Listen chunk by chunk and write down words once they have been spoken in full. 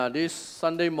This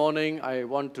Sunday morning, I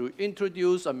want to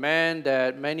introduce a man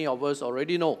that many of us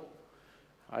already know.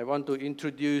 I want to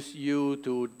introduce you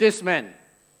to this man.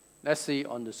 Let's see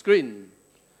on the screen.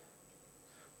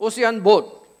 Usain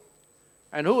Bolt.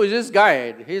 And who is this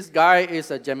guy? This guy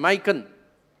is a Jamaican.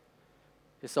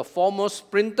 He's a former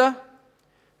sprinter.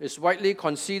 He's widely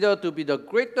considered to be the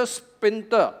greatest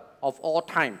sprinter of all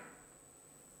time.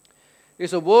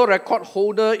 He's a world record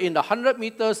holder in the 100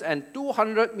 meters and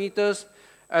 200 meters,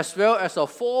 as well as a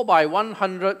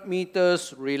 4x100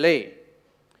 meters relay.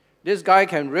 This guy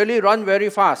can really run very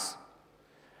fast.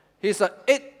 He's an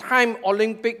 8-time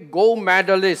Olympic gold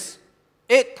medalist,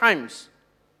 8 times.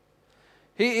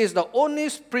 He is the only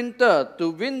sprinter to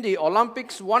win the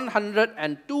Olympics 100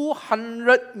 and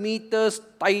 200 meters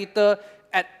title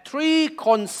at 3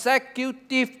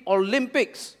 consecutive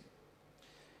Olympics.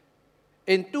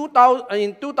 In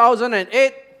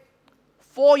 2008,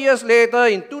 4 years later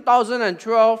in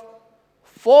 2012,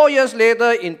 4 years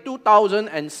later in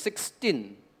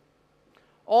 2016.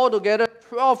 Altogether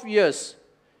 12 years,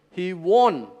 he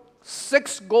won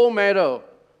 6 gold medals,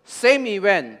 same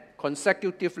event,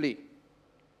 consecutively.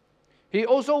 He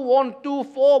also won 2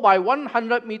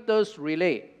 4x100 meters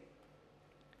relay.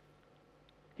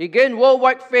 He gained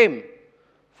worldwide fame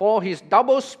for his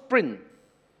double sprint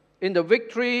in the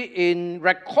victory in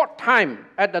record time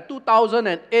at the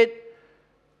 2008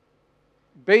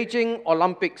 Beijing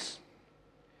Olympics,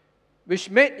 which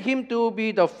made him to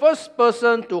be the first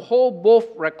person to hold both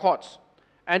records.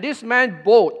 And this man,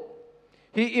 Bolt,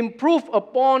 he improved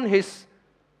upon his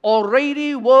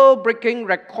already world-breaking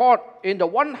record in the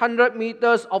 100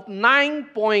 meters of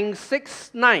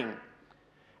 9.69.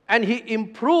 And he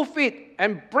improved it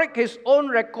and break his own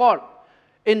record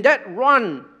in that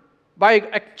run by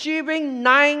achieving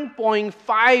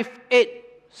 9.58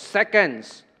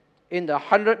 seconds in the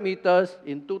 100 meters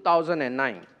in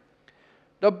 2009.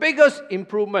 The biggest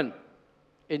improvement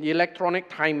in electronic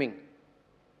timing.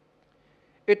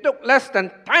 It took less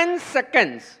than 10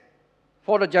 seconds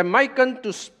for the Jamaican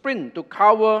to sprint to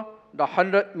cover the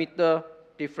 100-meter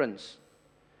difference.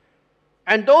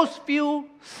 And those few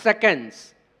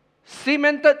seconds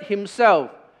cemented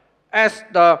himself as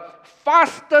the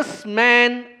fastest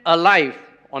man alive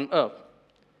on earth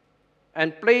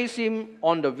and placed him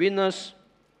on the winner's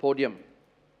podium.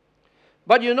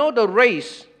 But you know, the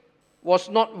race was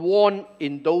not won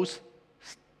in those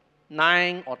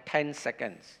 9 or 10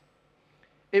 seconds.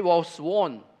 It was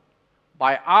won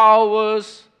by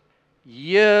hours,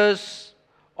 years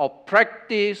of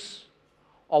practice,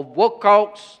 of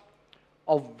workouts,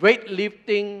 of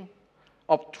weightlifting,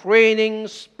 of training,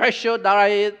 special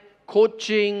diet,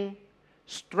 coaching,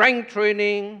 strength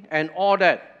training, and all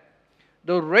that.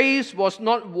 The race was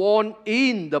not won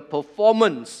in the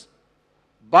performance,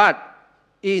 but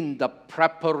in the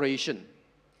preparation.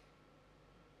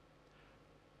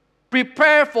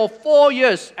 Prepare for 4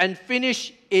 years and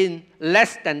finish in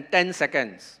less than 10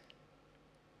 seconds.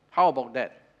 How about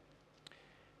that?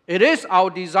 It is our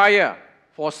desire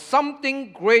for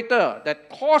something greater that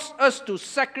causes us to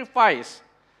sacrifice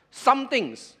some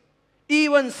things,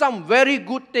 even some very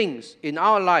good things in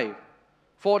our life,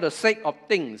 for the sake of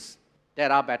things that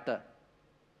are better.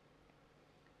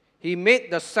 He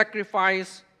made the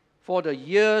sacrifice for the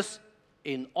years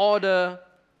in order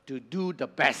to do the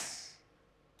best.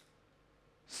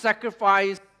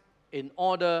 Sacrifice in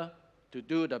order to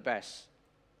do the best.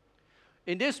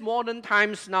 In these modern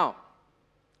times now,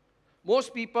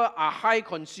 most people are high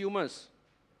consumers,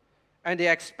 and they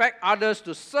expect others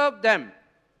to serve them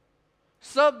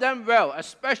well,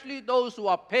 especially those who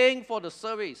are paying for the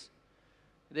service.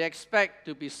 They expect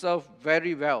to be served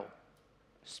very well,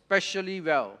 especially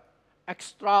well,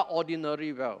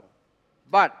 extraordinary well.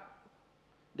 But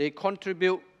they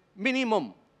contribute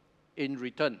minimum in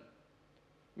return.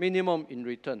 Minimum in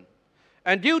return.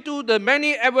 And due to the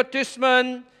many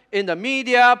advertisements in the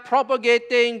media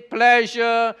propagating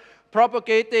pleasure,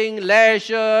 propagating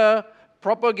leisure,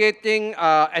 propagating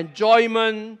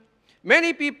enjoyment,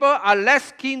 many people are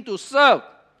less keen to serve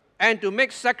and to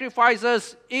make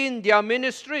sacrifices in their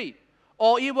ministry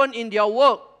or even in their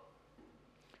work.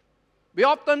 We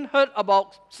often heard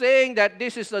about saying that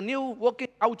this is a new working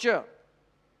culture.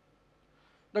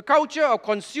 The culture of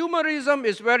consumerism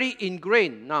is very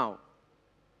ingrained now.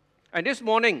 And this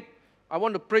morning, I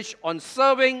want to preach on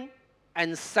serving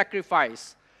and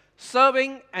sacrifice.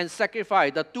 Serving and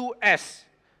sacrifice, the two S.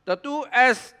 The two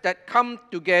S that come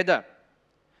together.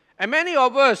 And many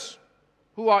of us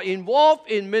who are involved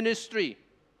in ministry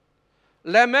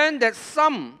lament that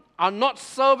some are not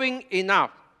serving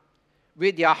enough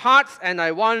with their hearts, and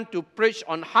I want to preach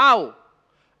on how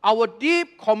our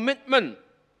deep commitment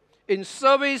in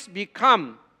service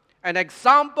become an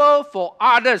example for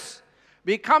others,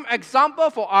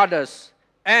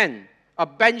 and a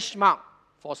benchmark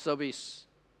for service.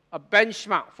 A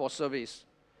benchmark for service.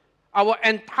 Our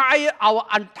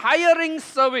untiring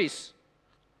service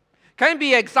can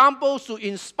be examples to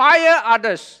inspire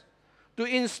others,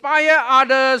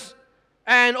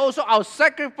 and also our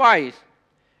sacrifice.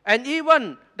 And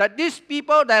even that these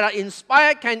people that are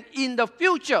inspired can in the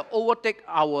future overtake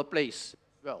our place.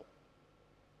 Well,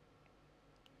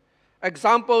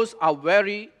 examples are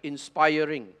very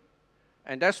inspiring.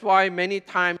 And that's why many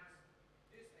times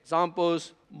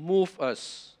examples move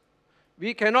us.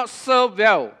 We cannot serve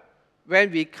well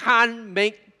when we can't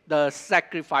make the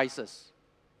sacrifices.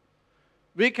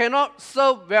 We cannot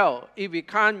serve well if we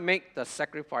can't make the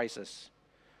sacrifices.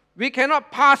 We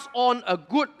cannot pass on a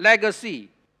good legacy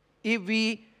if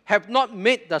we have not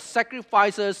made the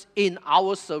sacrifices in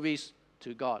our service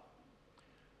to God.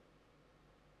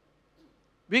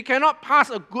 We cannot pass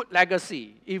a good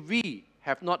legacy if we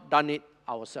have not done it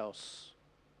ourselves.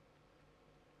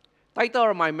 Title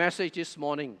of my message this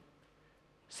morning,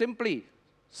 simply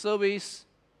service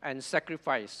and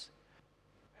sacrifice.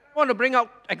 I want to bring out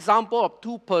example of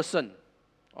two persons,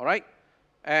 all right?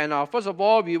 And first of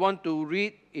all, we want to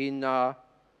read in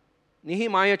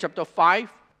Nehemiah chapter 5,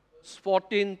 verse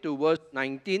 14 to verse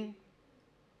 19.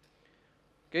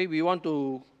 Okay, we want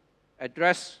to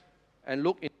address and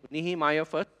look into Nehemiah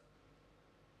first.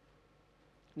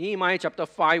 Nehemiah chapter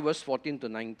 5, verse 14 to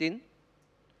 19.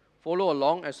 Follow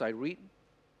along as I read.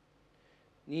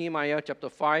 Nehemiah chapter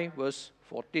 5, verse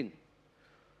 14.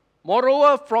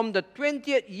 Moreover, from the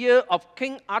 20th year of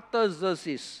King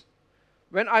Artaxerxes,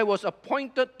 when I was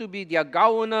appointed to be their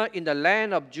governor in the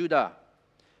land of Judah,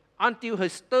 until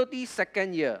his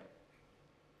 32nd year,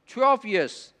 12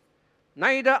 years,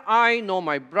 neither I nor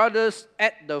my brothers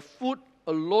ate the food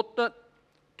allotted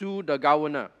to the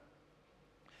governor.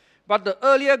 But the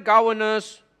earlier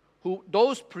governors,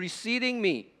 those preceding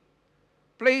me,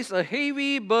 placed a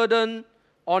heavy burden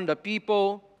on the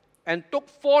people and took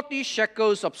 40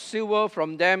 shekels of silver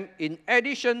from them in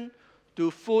addition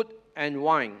to food and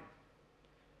wine.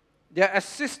 Their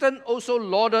assistant also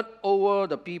lorded over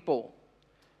the people.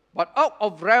 But out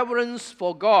of reverence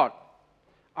for God,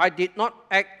 I did not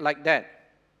act like that.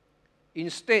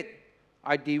 Instead,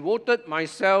 I devoted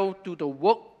myself to the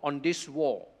work on this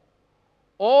wall.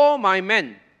 All my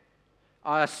men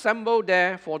are assembled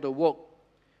there for the work.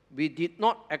 We did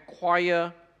not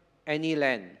acquire any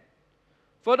land.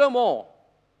 Furthermore,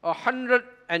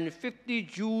 150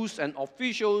 Jews and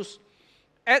officials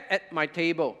ate at my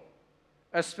table,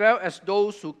 as well as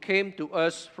those who came to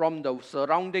us from the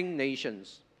surrounding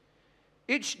nations.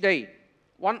 Each day,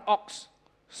 1 ox,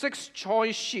 6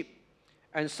 choice sheep,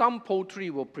 and some poultry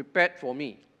were prepared for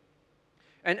me.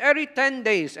 And every 10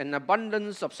 days, an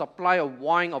abundance of supply of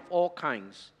wine of all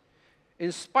kinds.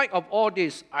 In spite of all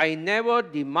this, I never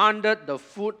demanded the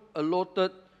food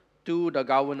allotted to the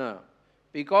governor,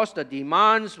 because the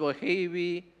demands were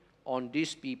heavy on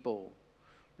these people.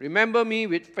 Remember me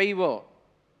with favor,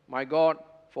 my God,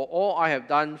 for all I have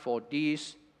done for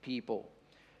these people.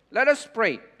 Let us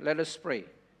pray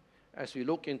as we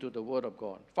look into the Word of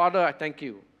God. Father, I thank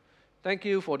you. Thank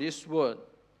you for this Word.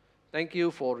 Thank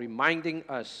you for reminding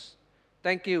us.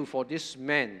 Thank you for this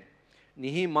man,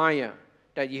 Nehemiah,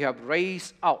 that you have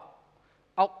raised out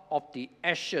of the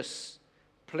ashes,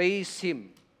 placed him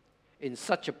in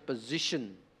such a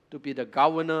position to be the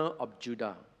governor of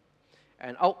Judah.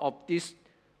 And out of this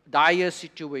dire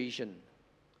situation,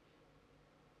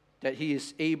 that he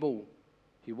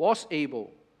was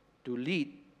able to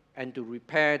lead and to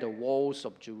repair the walls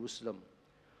of Jerusalem.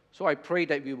 So I pray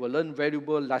that we will learn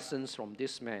valuable lessons from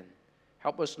this man.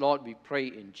 Help us, Lord, we pray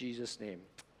in Jesus' name.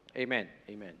 Amen.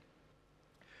 Amen.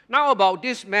 Now about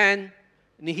this man,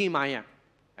 Nehemiah.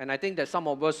 And I think that some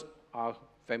of us are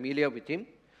familiar with him.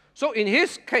 So in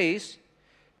his case,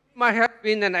 he might have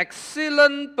been an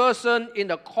excellent person in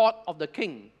the court of the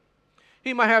king.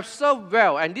 He might have served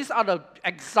well. And these are the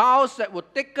exiles that were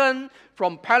taken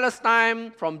from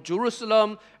Palestine, from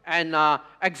Jerusalem, and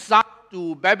exiled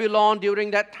to Babylon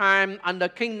during that time under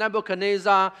King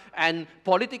Nebuchadnezzar, and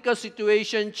political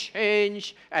situation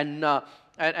changed,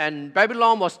 and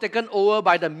Babylon was taken over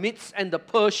by the Medes and the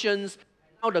Persians.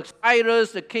 Now the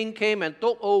Cyrus, the king, came and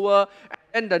took over,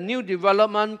 and the new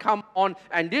development come on,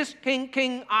 and this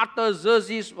King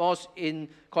Artaxerxes was in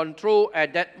control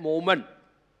at that moment.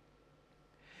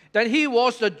 Then he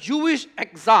was the Jewish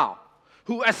exile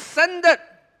who ascended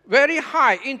very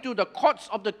high into the courts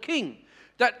of the king.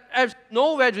 That as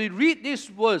we read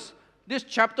this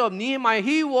chapter of Nehemiah,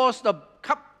 he was the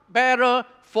cupbearer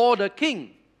for the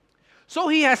king. So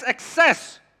he has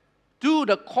access to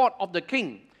the court of the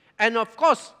king. And of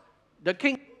course, the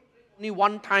king only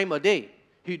one time a day.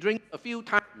 He drinks a few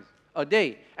times a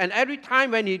day. And every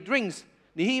time when he drinks,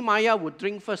 Nehemiah would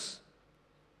drink first.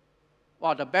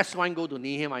 Wow, the best wine go to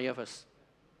Nehemiah first.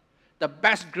 The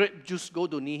best grape juice go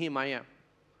to Nehemiah.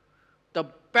 The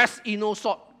best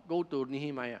salt go to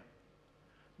Nehemiah.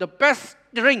 The best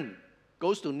drink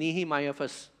goes to Nehemiah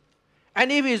first.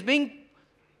 And if he's being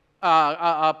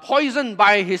poisoned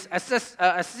by his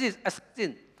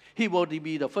assassin, he will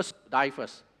be the first to die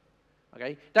first.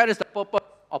 Okay, that is the purpose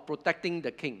of protecting the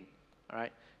king. All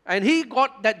right, and he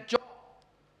got that job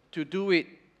to do it,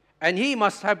 and he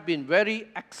must have been very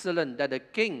excellent that the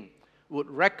king would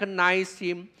recognize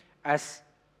him as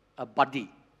a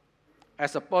buddy,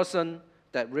 as a person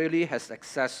that really has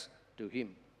access to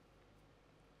him.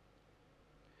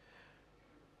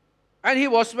 And he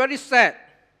was very sad.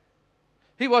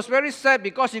 He was very sad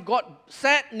because he got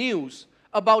sad news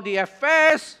about the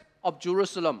affairs of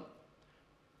Jerusalem.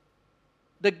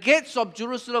 The gates of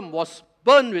Jerusalem was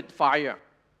burned with fire,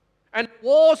 and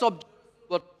walls of Jerusalem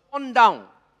were torn down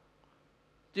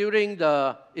during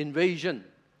the invasion,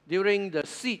 during the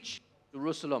siege of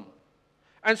Jerusalem.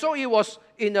 And so he was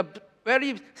in a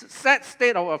very sad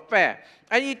state of affair,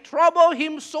 and it troubled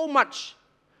him so much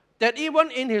that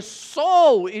even in his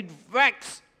soul it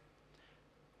vexed.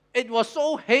 It was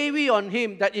so heavy on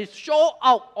him that it showed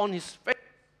out on his face.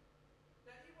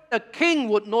 The king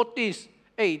would notice,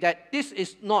 hey, that this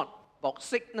is not about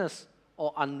sickness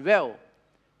or unwell.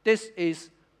 This is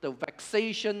the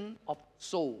vexation of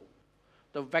soul,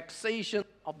 the vexation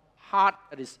of heart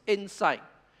that is inside,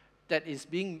 that is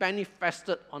being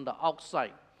manifested on the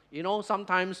outside. You know,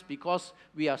 sometimes because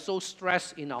we are so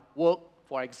stressed in our work,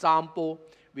 for example,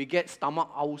 we get stomach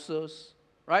ulcers,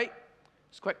 right?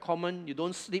 It's quite common. You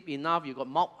don't sleep enough, you got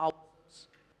mouth ulcers,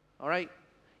 all right?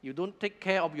 You don't take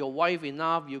care of your wife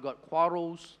enough, you got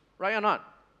quarrels, right or not?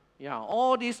 Yeah,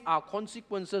 all these are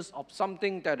consequences of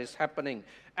something that is happening.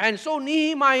 And so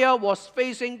Nehemiah was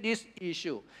facing this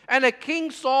issue. And the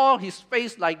king saw his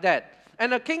face like that.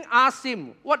 And the king asked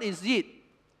him, what is it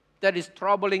that is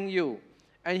troubling you?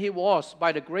 And he was,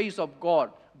 by the grace of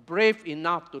God, brave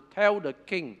enough to tell the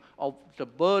king of the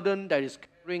burden that is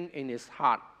carrying in his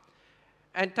heart.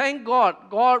 And thank God,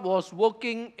 God was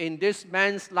working in this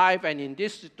man's life and in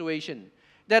this situation,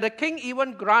 that the king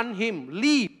even grant him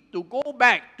leave to go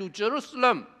back to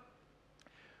Jerusalem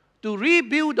to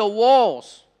rebuild the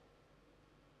walls.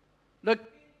 The king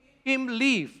gave him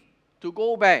leave to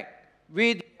go back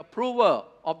with the approval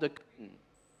of the king.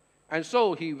 And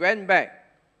so he went back.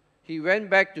 He went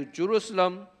back to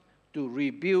Jerusalem to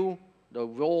rebuild the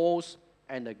walls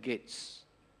and the gates.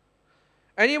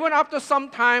 And even after some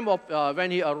time of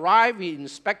when he arrived, he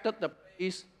inspected the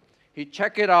place, he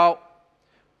checked it out,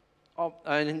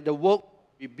 and the work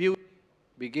rebuilt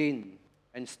began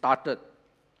and started.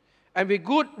 And with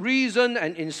good reason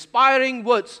and inspiring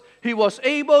words, he was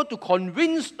able to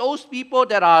convince those people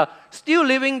that are still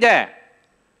living there.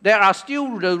 There are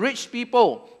still the rich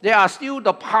people. There are still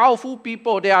the powerful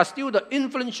people. There are still the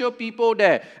influential people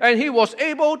there. And he was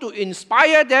able to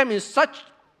inspire them in such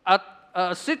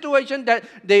a situation that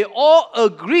they all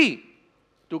agree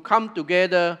to come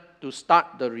together to start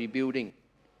the rebuilding.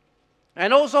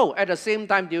 And also, at the same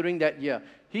time during that year,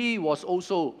 he was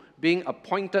also being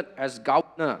appointed as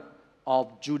governor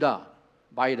of Judah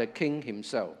by the king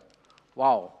himself.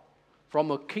 Wow.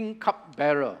 From a king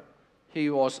cupbearer, he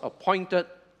was appointed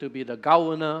to be the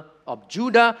governor of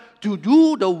Judah to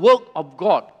do the work of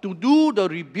God, to do the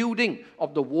rebuilding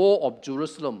of the wall of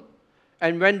Jerusalem.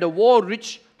 And when the wall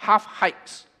reached half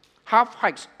heights,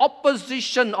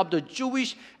 opposition of the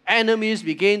Jewish enemies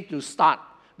began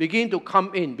to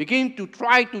come in, begin to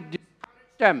try to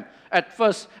discourage them at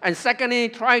first, and secondly,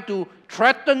 try to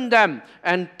threaten them,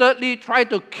 and thirdly, try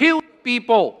to kill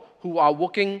people who are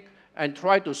working and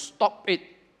try to stop it.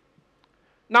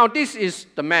 Now, this is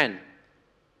the man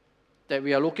that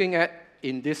we are looking at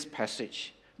in this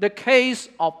passage. The case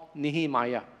of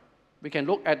Nehemiah. We can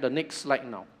look at the next slide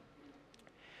now.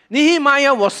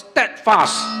 Nehemiah was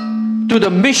steadfast to the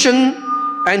mission,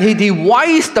 and he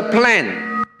devised the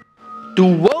plan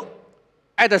to work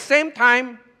at the same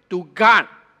time to guard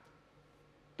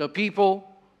the people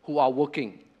who are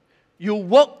working. You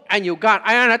work and you guard.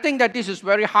 And I think that this is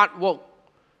very hard work.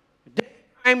 Every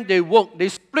time they work, they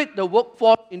split the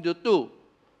workforce into two.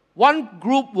 One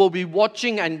group will be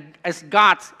watching and as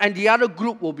guards, and the other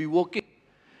group will be working.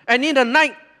 And in the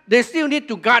night, they still need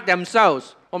to guard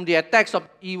themselves from the attacks of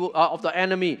the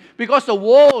enemy, because the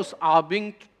walls are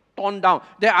being torn down.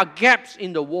 There are gaps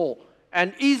in the wall,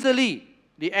 and easily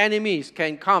the enemies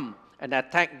can come and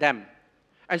attack them.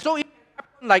 And so it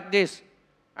happened like this.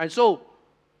 And so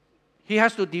he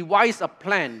has to devise a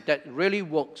plan that really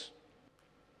works.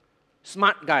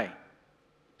 Smart guy.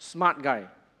 Smart guy.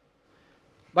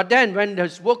 But then when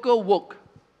his worker woke,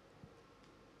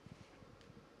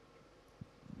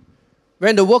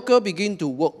 when the worker begin to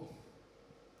work,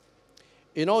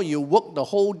 you work the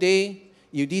whole day,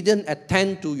 you didn't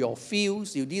attend to your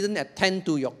fields, you didn't attend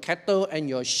to your cattle and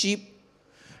your sheep,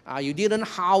 you didn't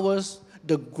harvest,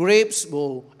 the grapes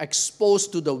were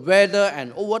exposed to the weather,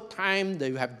 and over time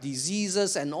you have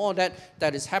diseases and all that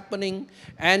is happening,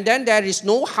 and then there is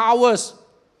no harvest.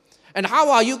 And how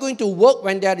are you going to work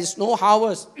when there is no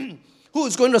harvest? Who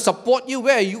is going to support you?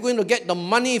 Where are you going to get the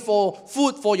money for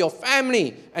food for your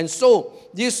family? And so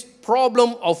this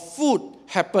problem of food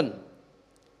happened.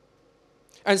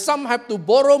 And some have to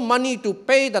borrow money to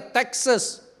pay the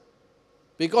taxes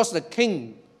because the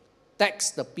king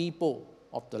taxed the people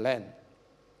of the land.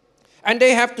 And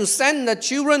they have to send the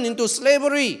children into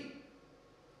slavery,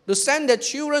 to send the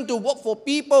children to work for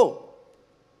people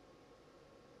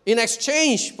in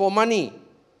exchange for money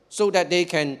so that they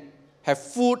can have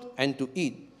food and to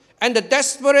eat. And the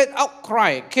desperate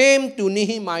outcry came to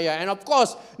Nehemiah. And of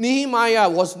course, Nehemiah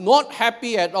was not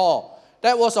happy at all.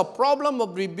 That was a problem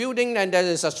of rebuilding, and there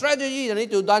is a strategy that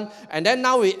needs to be done. And then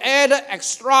now we added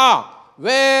extra,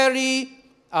 very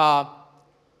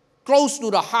close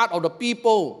to the heart of the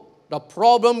people. The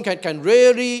problem can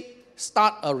really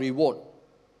start a revolt.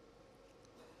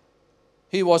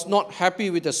 He was not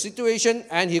happy with the situation,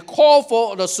 and he called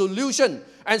for the solution.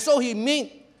 And so he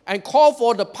met and called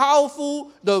for the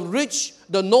powerful, the rich,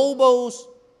 the nobles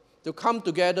to come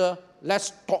together.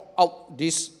 Let's talk out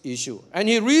this issue. And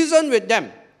he reasoned with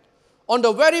them on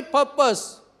the very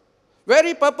purpose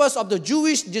of the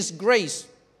Jewish disgrace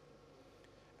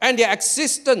and their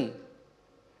existence.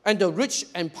 And the rich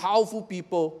and powerful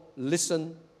people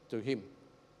listened to him.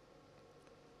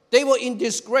 They were in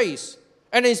disgrace.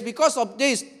 And it's because of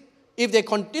this, if they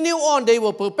continue on, they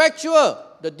will perpetuate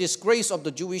the disgrace of the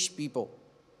Jewish people.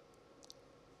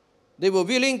 They were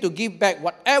willing to give back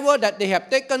whatever that they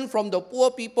have taken from the poor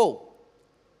people.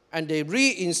 And they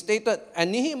reinstated,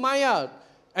 and Nehemiah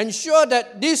ensured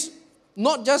that this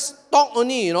not just talk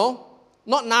only,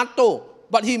 not NATO,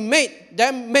 but he made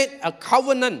a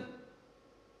covenant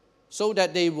so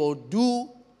that they will do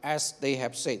as they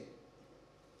have said.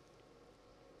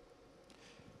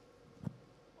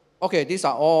 Okay, these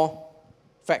are all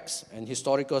facts and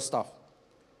historical stuff.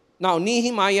 Now,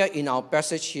 Nehemiah in our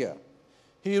passage here,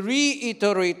 he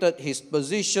reiterated his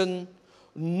position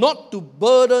not to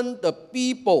burden the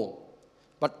people,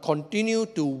 but continue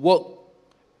to work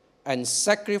and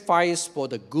sacrifice for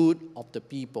the good of the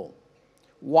people.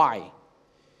 Why?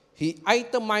 He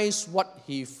itemized what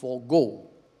he forgo,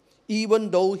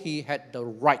 even though he had the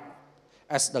right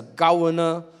as the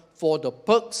governor for the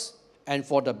perks and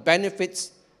for the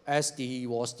benefits as he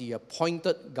was the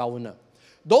appointed governor.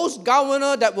 Those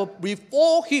governors that were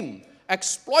before him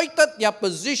exploited their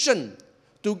position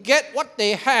to get what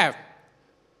they have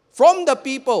from the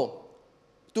people,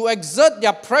 to exert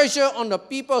their pressure on the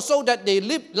people so that they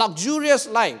live luxurious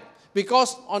life.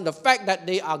 Because on the fact that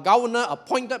they are governor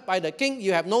appointed by the king,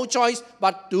 you have no choice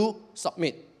but to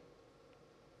submit.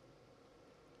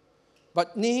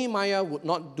 But Nehemiah would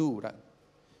not do that.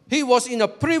 He was in a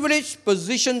privileged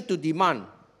position to demand.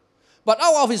 But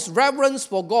out of his reverence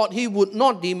for God, he would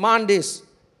not demand this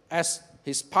as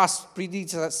his past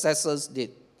predecessors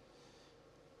did.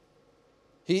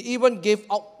 He even gave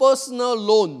out personal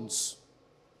loans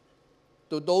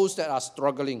to those that are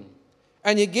struggling.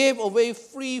 And he gave away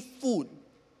free food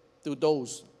to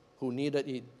those who needed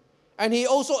it. And he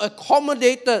also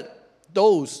accommodated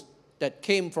those that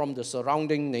came from the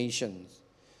surrounding nations.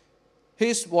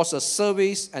 His was a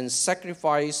service and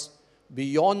sacrifice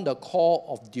beyond the call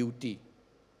of duty.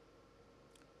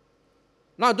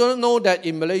 Now, I don't know that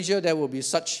in Malaysia there will be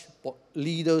such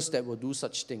leaders that will do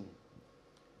such thing.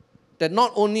 That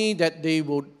not only that they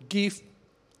will give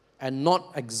and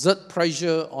not exert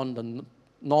pressure on the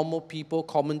normal people,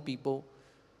 common people,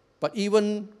 but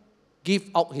even give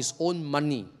out his own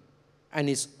money and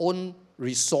his own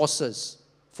resources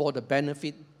for the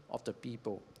benefit of the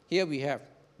people. Here we have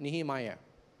Nehemiah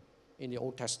in the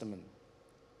Old Testament.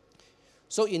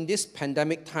 So in this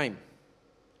pandemic time,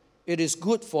 it is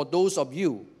good for those of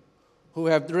you who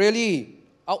have really,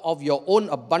 out of your own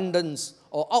abundance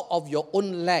or out of your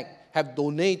own lack, have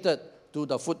donated to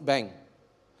the food bank.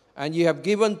 And you have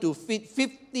given to feed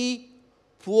 50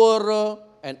 poorer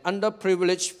and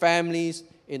underprivileged families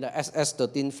in the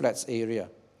SS13 flats area.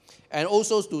 And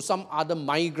also to some other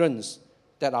migrants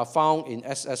that are found in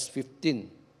SS15.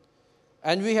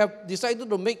 And we have decided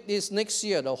to make this next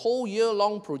year the whole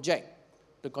year-long project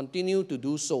to continue to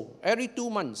do so. Every 2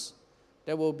 months,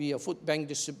 there will be a food bank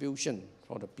distribution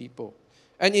for the people.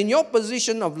 And in your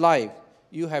position of life,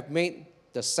 you have made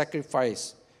the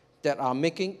sacrifice that are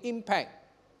making impact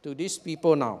to these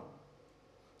people now,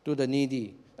 to the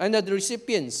needy. And the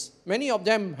recipients, many of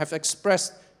them have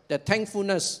expressed their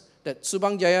thankfulness that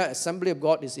Subang Jaya Assembly of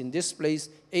God is in this place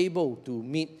able to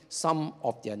meet some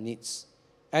of their needs.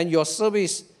 And your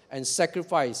service and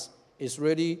sacrifice is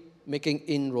really making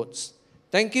inroads.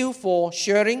 Thank you for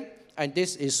sharing, and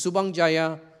this is Subang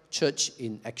Jaya Church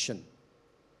in action.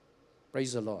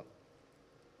 Praise the Lord.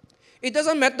 It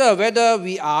doesn't matter whether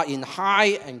we are in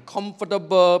high and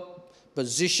comfortable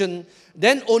position,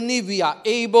 then only we are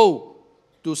able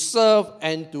to serve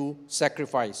and to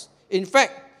sacrifice. In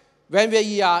fact, when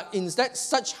we are in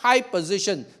such high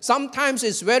position, sometimes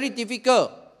it's very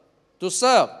difficult to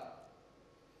serve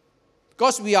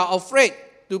because we are afraid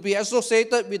to be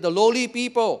associated with the lowly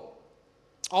people,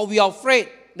 or we are afraid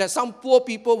that some poor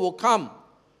people will come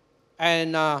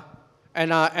and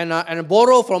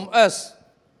borrow from us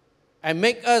and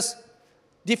make us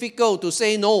difficult to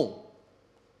say no.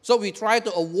 So we try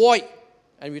to avoid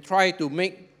and we try to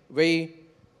make way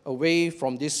away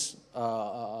from this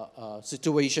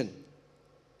situation.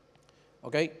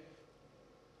 Okay?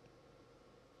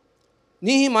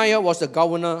 Nehemiah was the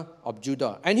governor of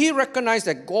Judah, and he recognized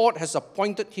that God has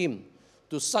appointed him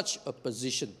to such a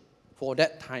position for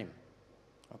that time.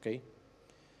 Okay?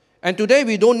 And today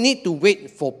we don't need to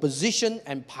wait for position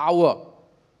and power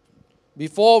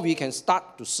before we can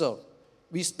start to serve.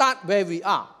 We start where we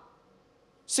are.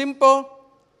 Simple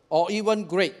or even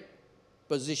great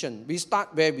position. We start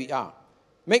where we are.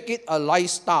 Make it a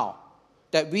lifestyle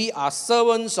that we are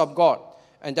servants of God.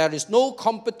 And there is no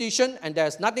competition and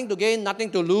there's nothing to gain, nothing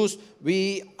to lose.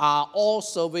 We are all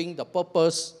serving the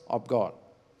purpose of God.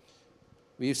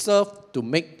 We serve to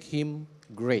make Him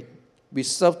great. We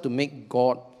serve to make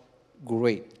God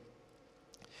great.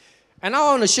 And now I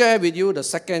want to share with you the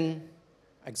second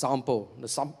example,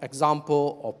 the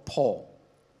example of Paul.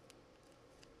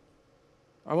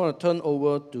 I want to turn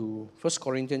over to 1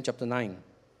 Corinthians chapter 9,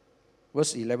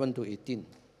 verse 11 to 18.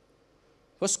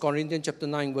 1 Corinthians chapter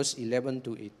 9, verse 11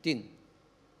 to 18.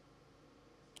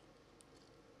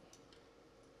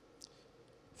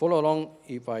 Follow along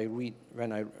if I read,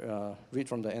 when I read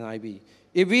from the NIV.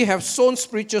 If we have sown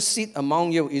spiritual seed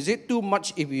among you, is it too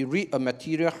much if we reap a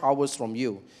material harvest from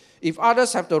you? If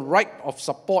others have the right of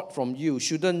support from you,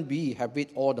 shouldn't we have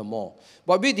it all the more?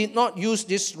 But we did not use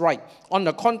this right. On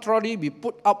the contrary, we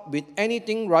put up with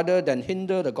anything rather than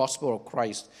hinder the gospel of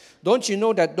Christ. Don't you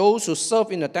know that those who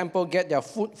serve in the temple get their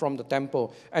food from the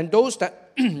temple, and those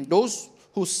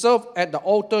who serve at the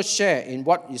altar share in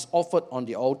what is offered on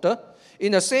the altar?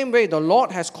 In the same way, the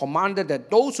Lord has commanded that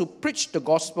those who preach the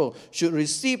gospel should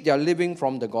receive their living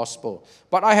from the gospel.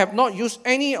 But I have not used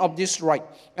any of this right,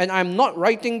 and I am not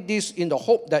writing this in the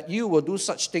hope that you will do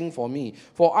such thing for me.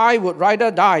 For I would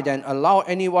rather die than allow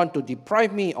anyone to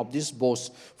deprive me of this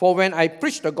boast. For when I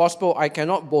preach the gospel, I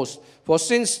cannot boast. For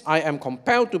since I am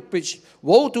compelled to preach,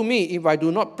 woe to me if I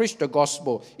do not preach the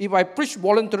gospel. If I preach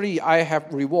voluntarily, I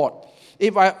have reward.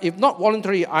 If not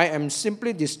voluntary, I am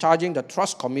simply discharging the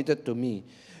trust committed to me.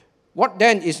 What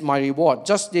then is my reward?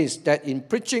 Just this, that in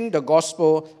preaching the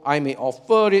gospel, I may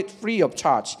offer it free of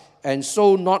charge, and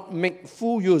so not make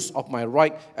full use of my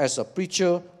right as a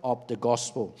preacher of the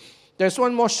gospel. There's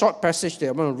one more short passage that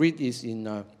I'm going to read is in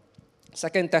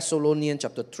 2 Thessalonians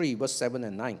chapter 3, verse 7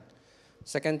 and 9.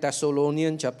 2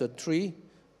 Thessalonians chapter 3,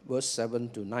 verse 7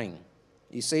 to 9.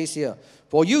 It says here,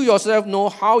 for you yourself know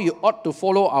how you ought to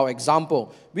follow our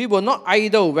example. We were not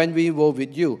idle when we were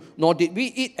with you, nor did we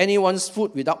eat anyone's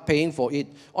food without paying for it.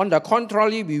 On the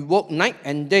contrary, we worked night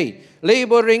and day,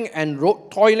 laboring and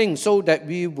toiling so that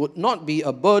we would not be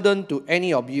a burden to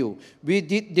any of you. We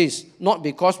did this not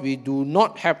because we do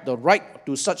not have the right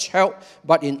to such help,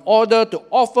 but in order to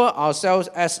offer ourselves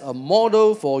as a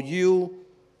model for you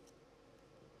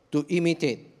to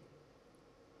imitate.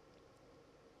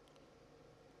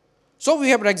 So we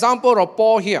have an example of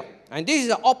Paul here. And this is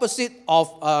the opposite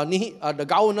of the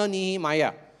governor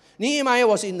Nehemiah. Nehemiah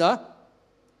was in the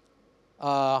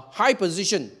high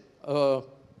position,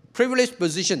 privileged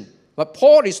position. But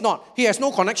Paul is not. He has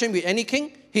no connection with any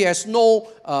king. He has no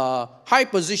high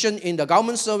position in the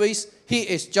government service. He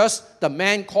is just the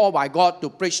man called by God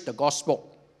to preach the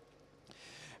gospel.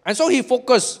 And so he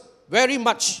focused very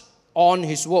much on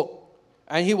his work.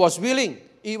 And he was willing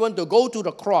even to go to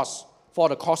the cross for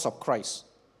the cause of Christ.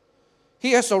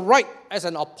 He has a right as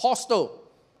an apostle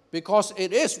because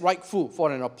it is rightful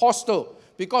for an apostle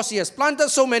because he has planted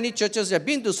so many churches, he has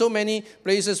been to so many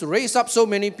places, raised up so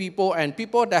many people, and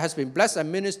people that has been blessed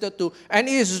and ministered to, and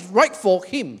it is right for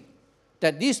him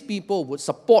that these people would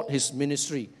support his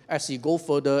ministry as he go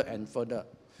further and further.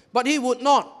 But he would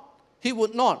not. He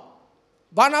would not.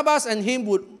 Barnabas and him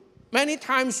would many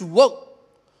times work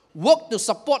to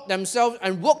support themselves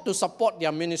and work to support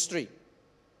their ministry.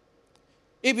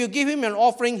 If you give him an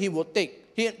offering, he will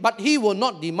take. But he will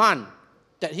not demand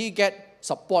that he get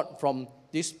support from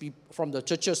these people, from the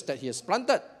churches that he has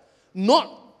planted. Not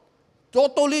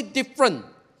totally different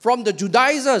from the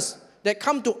Judaizers that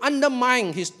come to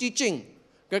undermine his teaching.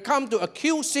 They come to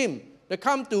accuse him. They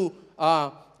come to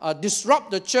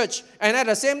disrupt the church, and at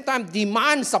the same time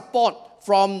demand support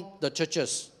from the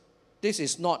churches. This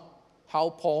is not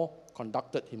how Paul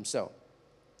conducted himself.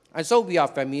 And so we are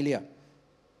familiar.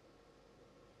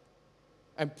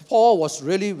 And Paul was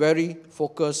really very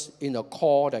focused in the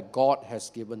call that God has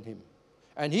given him.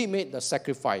 And he made the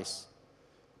sacrifice,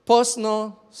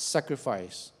 personal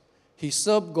sacrifice. He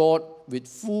served God with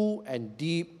full and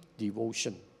deep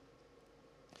devotion.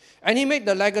 And he made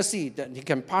the legacy that he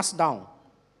can pass down.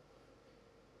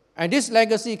 And this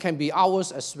legacy can be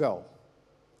ours as well.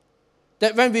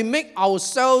 That when we make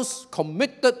ourselves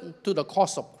committed to the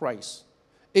cause of Christ,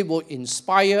 it will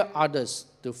inspire others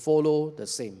to follow the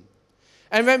same.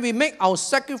 And when we make our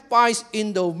sacrifice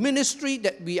in the ministry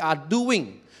that we are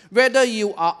doing, whether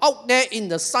you are out there in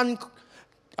the sun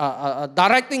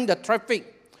directing the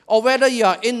traffic, or whether you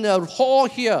are in the hall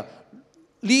here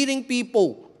leading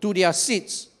people to their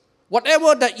seats,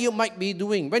 whatever that you might be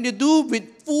doing, when you do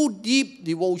with full deep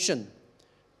devotion,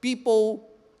 people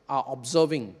are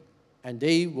observing and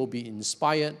they will be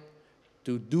inspired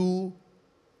to do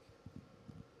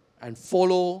and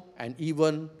follow and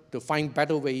even to find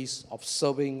better ways of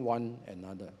serving one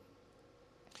another.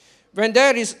 When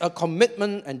there is a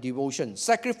commitment and devotion,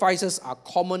 sacrifices are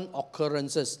common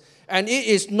occurrences, and it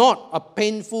is not a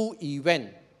painful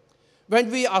event. When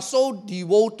we are so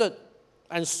devoted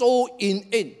and so in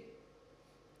it,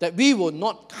 that we will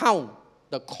not count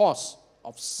the cost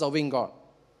of serving God.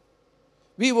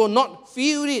 We will not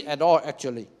feel it at all,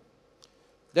 actually.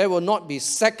 There will not be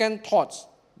second thoughts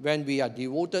when we are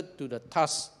devoted to the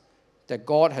task that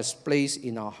God has placed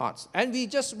in our hearts. And we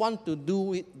just want to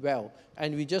do it well.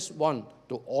 And we just want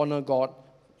to honor God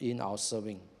in our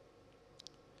serving.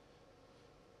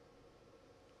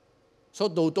 So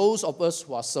those of us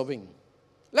who are serving,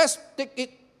 let's take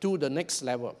it to the next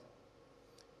level.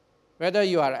 Whether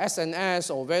you are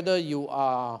SNS or whether you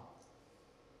are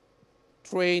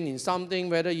trained in something,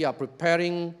 whether you are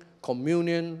preparing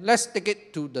communion, let's take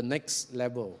it to the next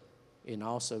level in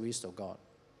our service to God.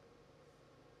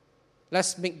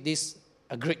 Let's make this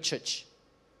a great church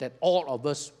that all of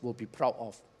us will be proud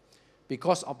of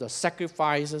because of the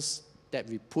sacrifices that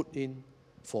we put in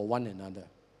for one another.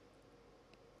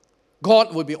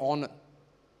 God will be honored.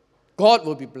 God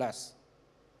will be blessed.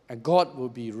 And God will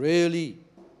be really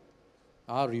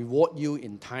reward you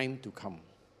in time to come.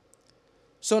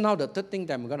 So now the third thing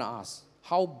that I'm going to ask,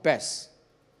 how best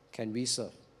can we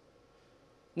serve?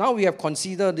 Now we have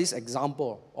considered this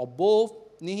example of both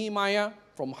Nehemiah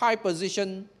from high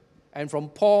position and from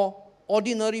Paul,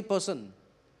 ordinary person.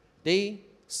 They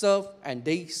serve and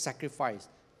they sacrifice.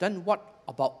 Then what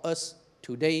about us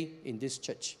today in this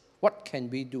church? What can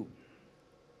we do?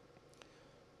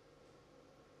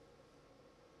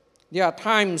 There are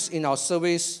times in our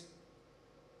service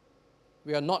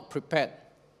we are not prepared.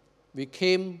 We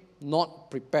came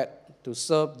not prepared to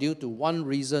serve due to one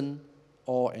reason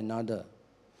or another.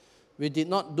 We did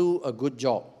not do a good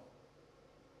job.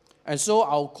 And so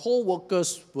our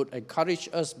co-workers would encourage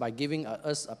us by giving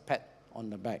us a pat on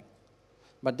the back.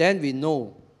 But then we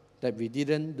know that we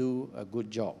didn't do a good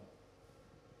job.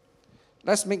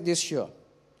 Let's make this sure.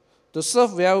 To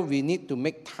serve well, we need to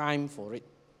make time for it.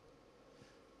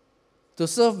 To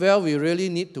serve well, we really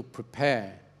need to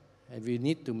prepare, and we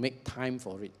need to make time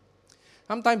for it.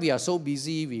 Sometimes we are so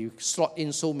busy, we slot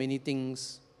in so many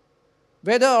things.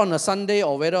 Whether on a Sunday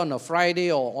or whether on a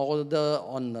Friday or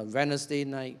on a Wednesday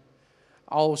night,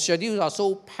 our schedules are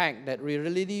so packed that we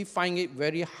really find it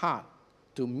very hard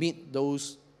to meet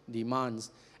those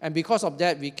demands. And because of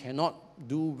that, we cannot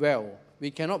do well.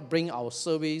 We cannot bring our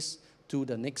service to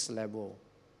the next level.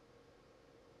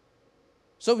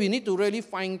 So we need to really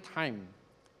find time.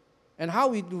 And how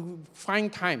we do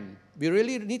find time? We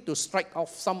really need to strike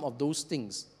off some of those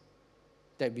things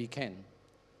that we can.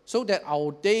 So that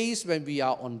our days when we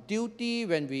are on duty,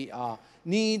 when we are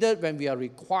needed, when we are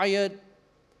required,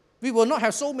 we will not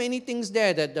have so many things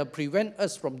there that prevent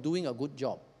us from doing a good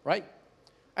job, right?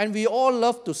 And we all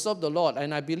love to serve the Lord,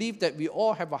 and I believe that we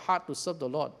all have a heart to serve the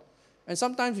Lord. And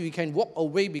sometimes we can walk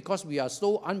away because we are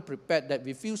so unprepared that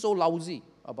we feel so lousy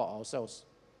about ourselves.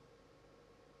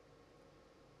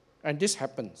 And this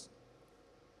happens.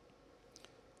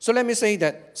 So let me say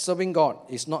that serving God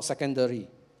is not secondary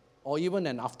or even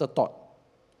an afterthought.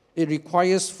 It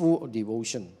requires full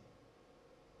devotion.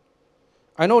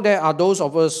 I know there are those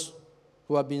of us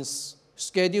who have been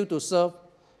scheduled to serve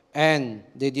and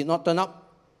they did not turn up,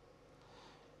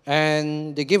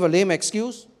 and they give a lame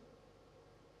excuse,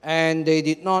 and they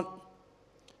did not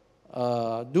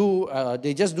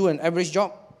they just do an average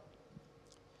job.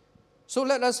 So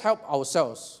let us help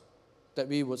ourselves that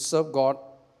we would serve God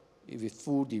with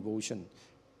full devotion.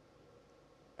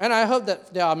 And I heard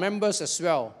that there are members as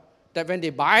well that when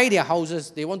they buy their houses,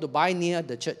 they want to buy near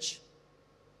the church.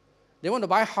 They want to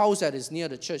buy a house that is near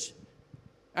the church.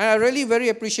 And I'm really very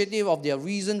appreciative of their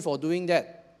reason for doing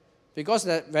that. Because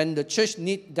that when the church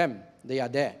needs them, they are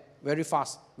there very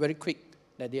fast, very quick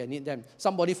that they need them.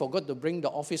 Somebody forgot to bring the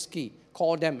office key.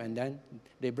 Call them and then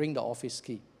they bring the office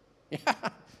key. Yeah,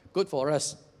 good for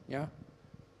us. Yeah.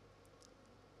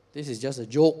 This is just a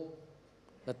joke.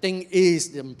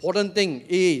 The important thing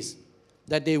is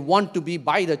that they want to be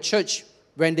by the church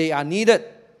when they are needed.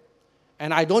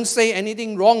 And I don't say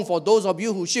anything wrong for those of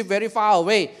you who shift very far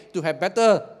away to have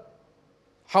better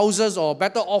houses or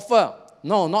better offer.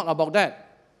 No, not about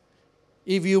that.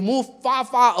 If you move far,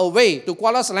 far away to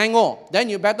Kuala Selangor, then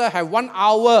you better have 1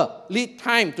 hour lead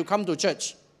time to come to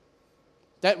church.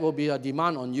 That will be a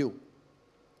demand on you.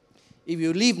 If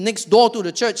you live next door to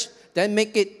the church, then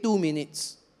make it 2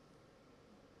 minutes.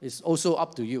 It's also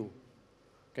up to you.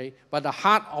 Okay? But the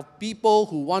heart of people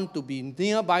who want to be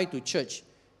nearby to church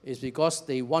is because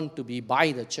they want to be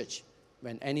by the church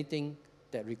when anything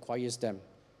that requires them.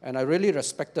 And I really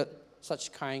respected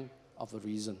such kind of a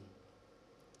reason.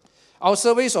 Our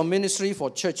service or ministry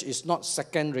for church is not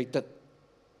second-rated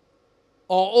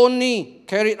or only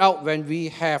carried out when we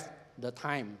have the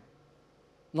time.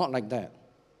 Not like that.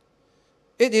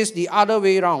 It is the other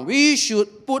way around. We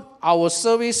should put our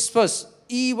service first,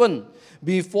 even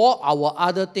before our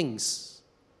other things.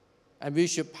 And we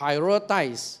should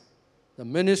prioritize the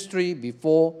ministry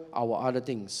before our other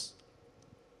things.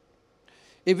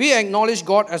 If we acknowledge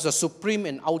God as a supreme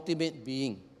and ultimate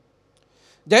being,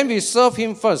 then we serve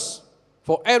Him first,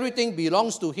 for everything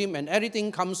belongs to Him and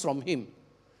everything comes from Him.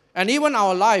 And even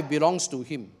our life belongs to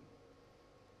Him.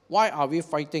 Why are we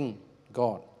fighting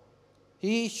God?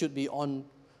 He should be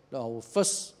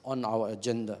first on our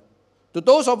agenda. To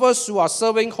those of us who are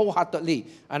serving wholeheartedly,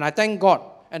 and I thank God,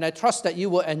 and I trust that you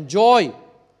will enjoy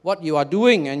what you are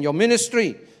doing and your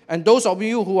ministry. And those of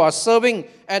you who are serving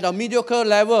at a mediocre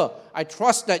level, I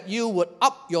trust that you would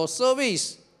up your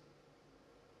service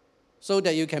so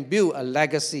that you can build a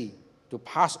legacy to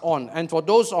pass on. And for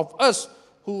those of us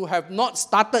who have not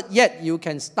started yet, you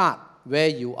can start where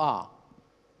you are.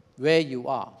 Where you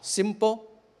are. Simple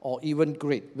or even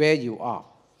great, where you are.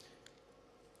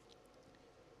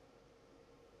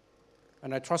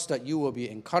 And I trust that you will be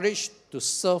encouraged to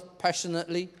serve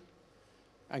passionately,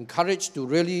 encouraged to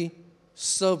really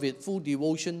serve with full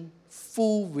devotion,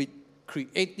 full with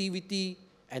creativity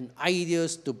and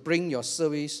ideas to bring your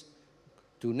service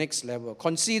to next level.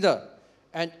 Consider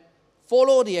and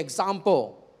follow the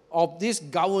example of this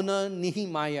governor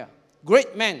Nehemiah.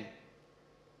 Great man.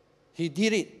 He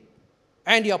did it.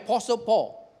 And the Apostle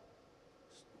Paul.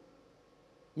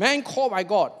 Man called by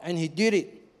God, and he did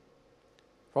it.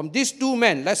 From these two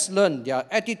men, let's learn their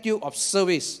attitude of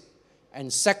service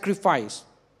and sacrifice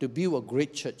to build a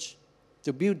great church.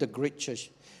 To build the great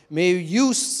church. May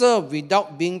you serve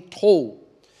without being told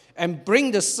and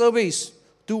bring the service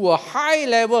to a high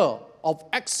level of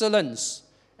excellence.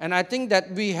 And I think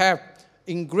that we have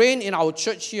ingrained in our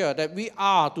church here that we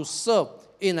are to serve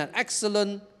in an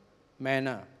excellent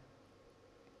manner.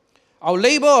 Our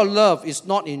labor of love is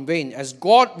not in vain, as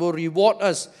God will reward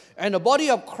us, and the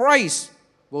body of Christ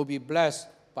will be blessed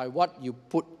by what you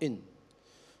put in.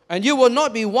 And you will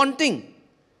not be wanting,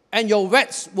 and your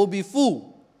vats will be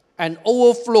full and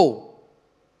overflow.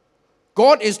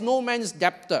 God is no man's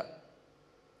debtor,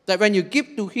 that when you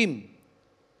give to Him,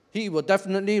 He will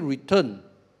definitely return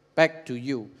back to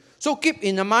you. So keep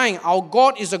in mind, our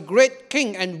God is a great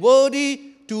King and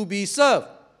worthy to be served.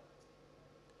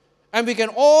 And we can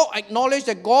all acknowledge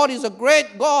that God is a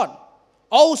great God,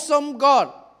 awesome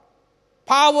God,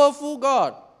 powerful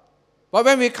God. But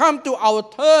when we come to our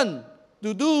turn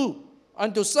to do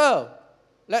and to serve,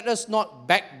 let us not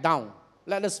back down.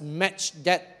 Let us match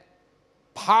that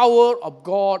power of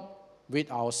God with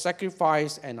our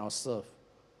sacrifice and our serve.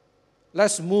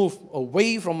 Let's move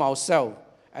away from ourselves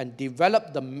and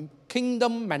develop the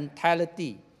kingdom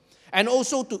mentality, and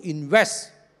also to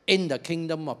invest in the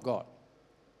kingdom of God.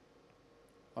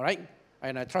 All right?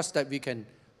 And I trust that we can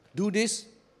do this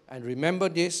and remember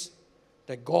this,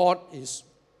 that God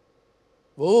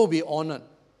will be honored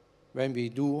when we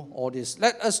do all this.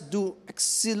 Let us do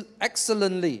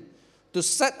excellently to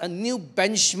set a new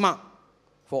benchmark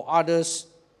for others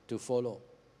to follow.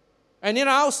 And in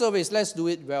our service, let's do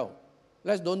it well.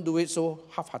 Let's don't do it so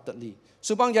half-heartedly.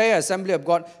 Subang Jaya Assembly of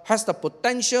God has the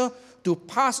potential to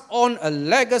pass on a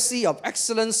legacy of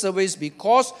excellent service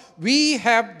because we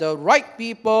have the right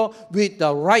people with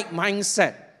the right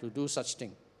mindset to do such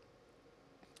thing.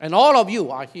 And all of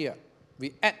you are here.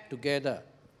 We act together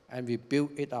and we build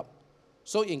it up.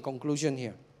 So in conclusion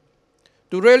here,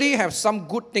 to really have some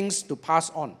good things to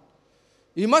pass on,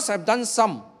 you must have done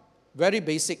some very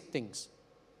basic things.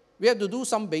 We have to do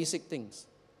some basic things.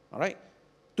 All right?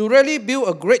 To really build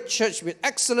a great church with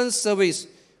excellent service,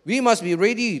 we must be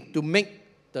ready to make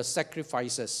the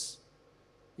sacrifices.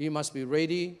 We must be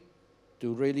ready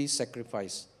to really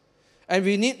sacrifice. And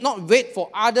we need not wait for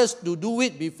others to do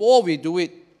it before we do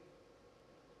it.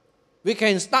 We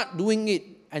can start doing it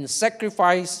and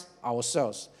sacrifice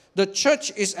ourselves. The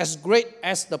church is as great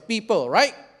as the people,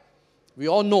 right? We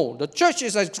all know the church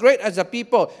is as great as the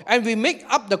people, and we make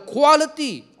up the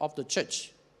quality of the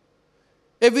church.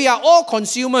 If we are all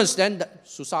consumers, then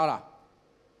susah.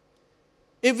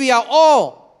 If we are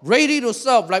all ready to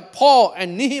serve like Paul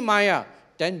and Nehemiah,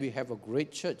 then we have a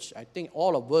great church. I think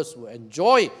all of us will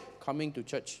enjoy coming to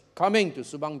church, coming to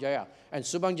Subang Jaya. And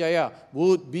Subang Jaya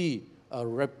would be a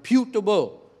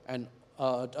reputable and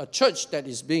a church that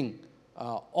is being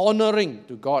honoring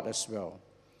to God as well.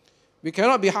 We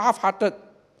cannot be half-hearted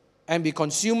and be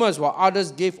consumers while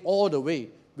others give all the way.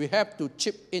 We have to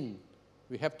chip in.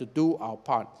 We have to do our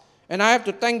part. And I have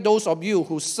to thank those of you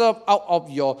who serve out of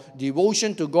your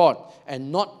devotion to God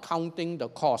and not counting the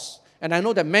cost. And I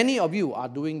know that many of you are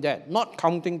doing that, not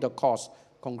counting the cost.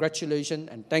 Congratulations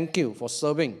and thank you for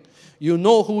serving. You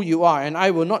know who you are, and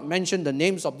I will not mention the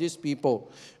names of these people.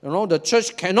 You know, the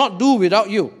church cannot do without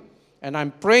you. And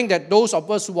I'm praying that those of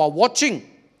us who are watching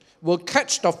will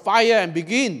catch the fire and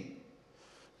begin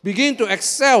to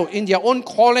excel in their own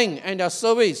calling and their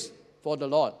service for the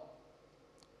Lord.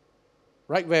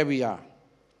 Right where we are.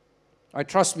 I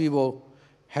trust we will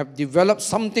have developed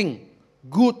something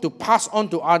good to pass on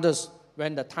to others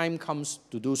when the time comes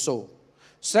to do so.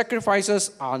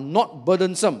 Sacrifices are not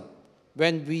burdensome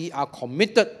when we are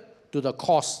committed to the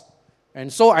cause.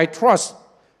 And so I trust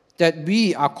that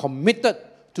we are committed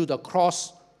to the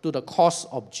cause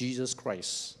of Jesus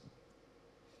Christ.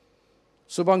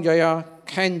 Subang Jaya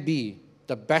can be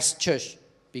the best church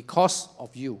because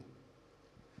of you.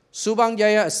 Subang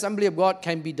Jaya Assembly of God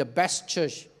can be the best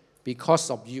church because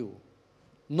of you.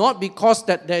 Not because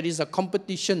that there is a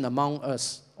competition among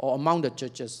us or among the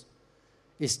churches.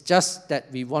 It's just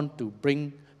that we want to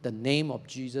bring the name of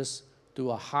Jesus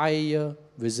to a higher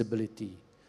visibility.